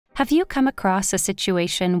Have you come across a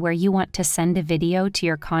situation where you want to send a video to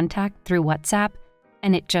your contact through WhatsApp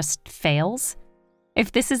and it just fails?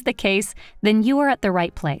 If this is the case, then you are at the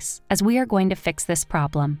right place, as we are going to fix this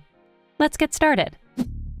problem. Let's get started.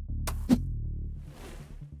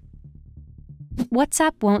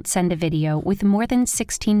 WhatsApp won't send a video with more than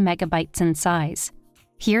 16 megabytes in size.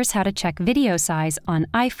 Here's how to check video size on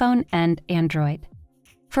iPhone and Android.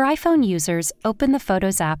 For iPhone users, open the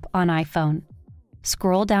Photos app on iPhone.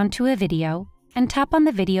 Scroll down to a video and tap on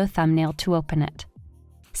the video thumbnail to open it.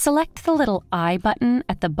 Select the little I button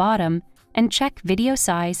at the bottom and check video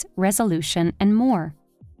size, resolution, and more.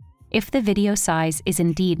 If the video size is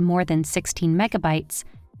indeed more than 16 megabytes,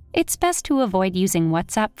 it's best to avoid using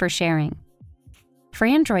WhatsApp for sharing. For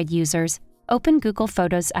Android users, open Google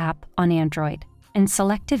Photos app on Android and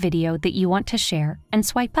select a video that you want to share and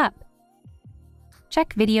swipe up.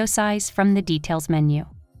 Check video size from the Details menu.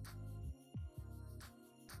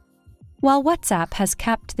 While WhatsApp has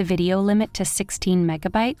kept the video limit to 16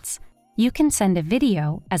 megabytes, you can send a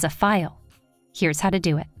video as a file. Here's how to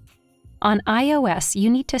do it. On iOS,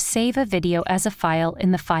 you need to save a video as a file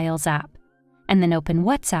in the Files app, and then open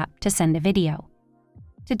WhatsApp to send a video.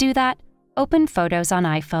 To do that, open Photos on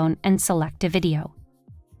iPhone and select a video.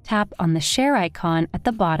 Tap on the Share icon at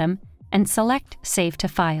the bottom and select Save to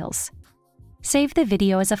Files. Save the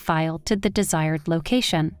video as a file to the desired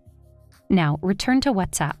location. Now return to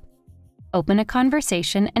WhatsApp. Open a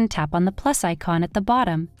conversation and tap on the plus icon at the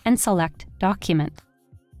bottom and select Document.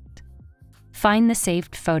 Find the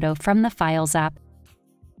saved photo from the Files app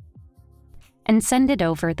and send it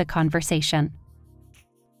over the conversation.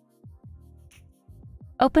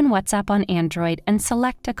 Open WhatsApp on Android and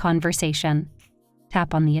select a conversation.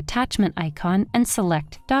 Tap on the attachment icon and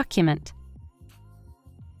select Document.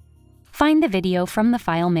 Find the video from the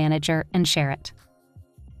file manager and share it.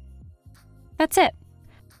 That's it.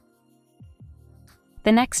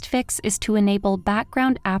 The next fix is to enable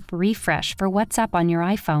background app refresh for WhatsApp on your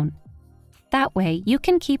iPhone. That way, you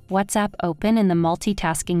can keep WhatsApp open in the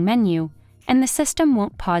multitasking menu, and the system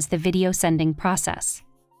won't pause the video sending process.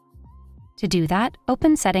 To do that,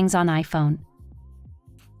 open Settings on iPhone.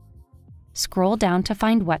 Scroll down to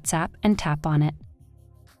find WhatsApp and tap on it.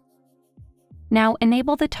 Now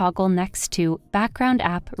enable the toggle next to Background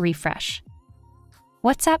App Refresh.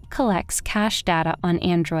 WhatsApp collects cache data on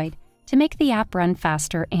Android to make the app run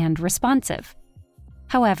faster and responsive.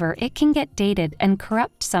 However, it can get dated and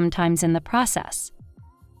corrupt sometimes in the process.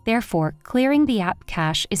 Therefore, clearing the app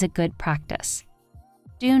cache is a good practice.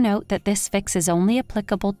 Do note that this fix is only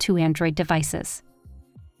applicable to Android devices.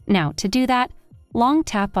 Now, to do that, long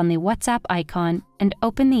tap on the WhatsApp icon and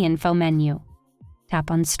open the Info menu.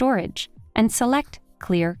 Tap on Storage and select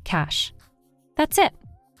Clear Cache. That's it.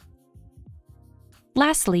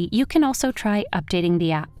 Lastly, you can also try updating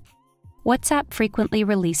the app. WhatsApp frequently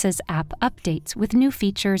releases app updates with new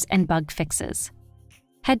features and bug fixes.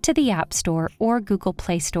 Head to the App Store or Google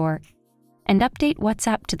Play Store and update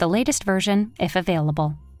WhatsApp to the latest version if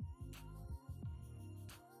available.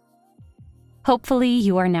 Hopefully,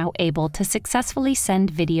 you are now able to successfully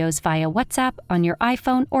send videos via WhatsApp on your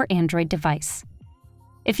iPhone or Android device.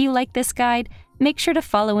 If you like this guide, make sure to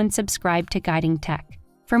follow and subscribe to Guiding Tech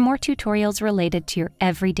for more tutorials related to your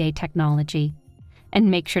everyday technology. And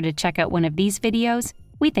make sure to check out one of these videos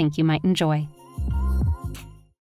we think you might enjoy.